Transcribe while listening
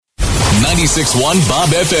96.1 Bob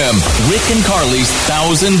FM. Rick and Carly's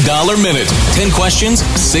 $1,000 Minute. 10 questions,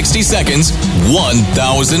 60 seconds,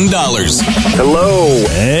 $1,000. Hello.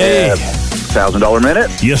 Hey. $1,000 Minute?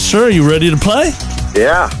 Yes, sir. You ready to play?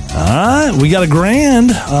 Yeah. All right. We got a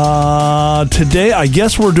grand. Today, I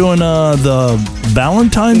guess we're doing the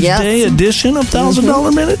Valentine's Day edition of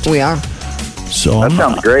 $1,000 Minute. We are. So That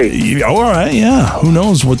sounds great. All right, yeah. Who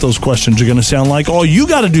knows what those questions are going to sound like. All you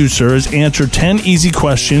got to do, sir, is answer 10 easy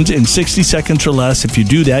questions in 60 seconds or less. If you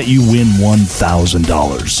do that, you win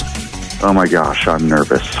 $1,000. Oh, my gosh. I'm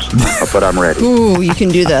nervous, but I'm ready. Ooh, you can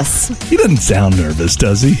do this. He doesn't sound nervous,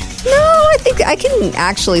 does he? No, I think I can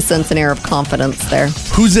actually sense an air of confidence there.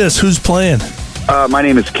 Who's this? Who's playing? My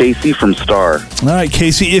name is Casey from Star. All right,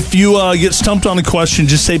 Casey, if you get stumped on a question,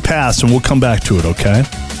 just say pass, and we'll come back to it, okay?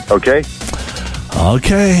 Okay.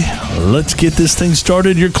 Okay, let's get this thing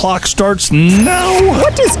started. Your clock starts now.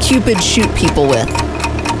 What does Cupid shoot people with?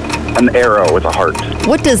 An arrow with a heart.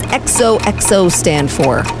 What does XOXO stand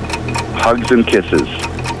for? Hugs and kisses.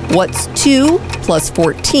 What's 2 plus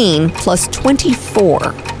 14 plus 24?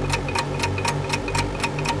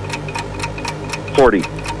 40.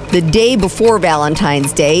 The day before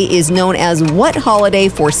Valentine's Day is known as what holiday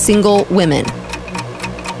for single women?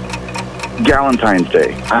 Valentine's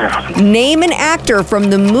Day. Name an actor from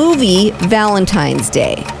the movie Valentine's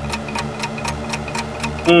Day.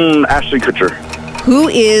 Ashton Kutcher. Who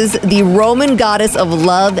is the Roman goddess of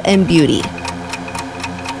love and beauty?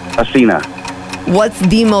 Athena. What's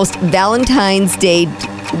the most Valentine's Day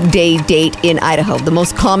date in Idaho? The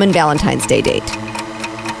most common Valentine's Day date?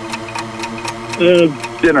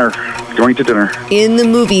 Dinner. Going to dinner. In the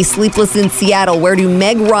movie Sleepless in Seattle, where do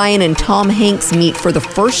Meg Ryan and Tom Hanks meet for the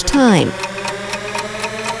first time?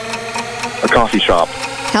 A coffee shop.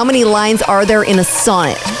 How many lines are there in a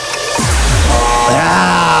sonnet? 14.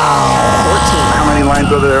 How many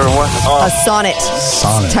lines are there? What? A sonnet.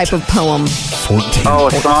 Sonnet. Type of poem. 14. Oh,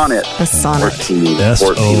 a sonnet. A sonnet. 14.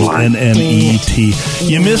 SONNET.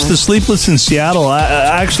 You missed the Sleepless in Seattle.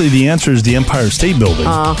 Actually, the answer is the Empire State Building.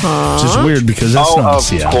 Which is weird because that's not in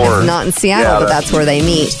Seattle. Course. Not in Seattle, but that's where they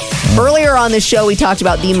meet. Earlier on the show, we talked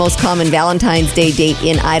about the most common Valentine's Day date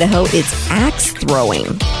in Idaho. It's axe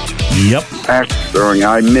throwing. Yep. Axe throwing.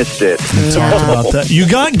 I missed it. We talked about that. You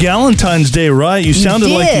got Galentine's Day right. You sounded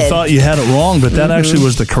like you thought you had it wrong, but that actually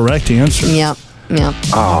was the correct answer. Yep. Yep.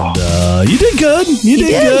 And, you did good. You did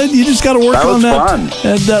good. You just got to work on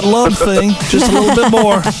that love thing just a little bit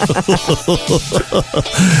more.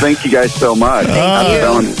 Thank you guys so much. Thank you.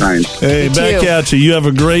 Valentine's. Hey, back at you. You have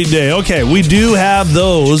a great day. Okay, we do have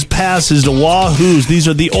those passes to Wahoo's. These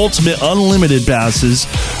are the ultimate unlimited passes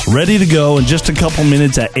ready to go in just a couple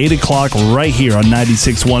minutes at 8 o'clock right here on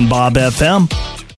 96.1 Bob FM.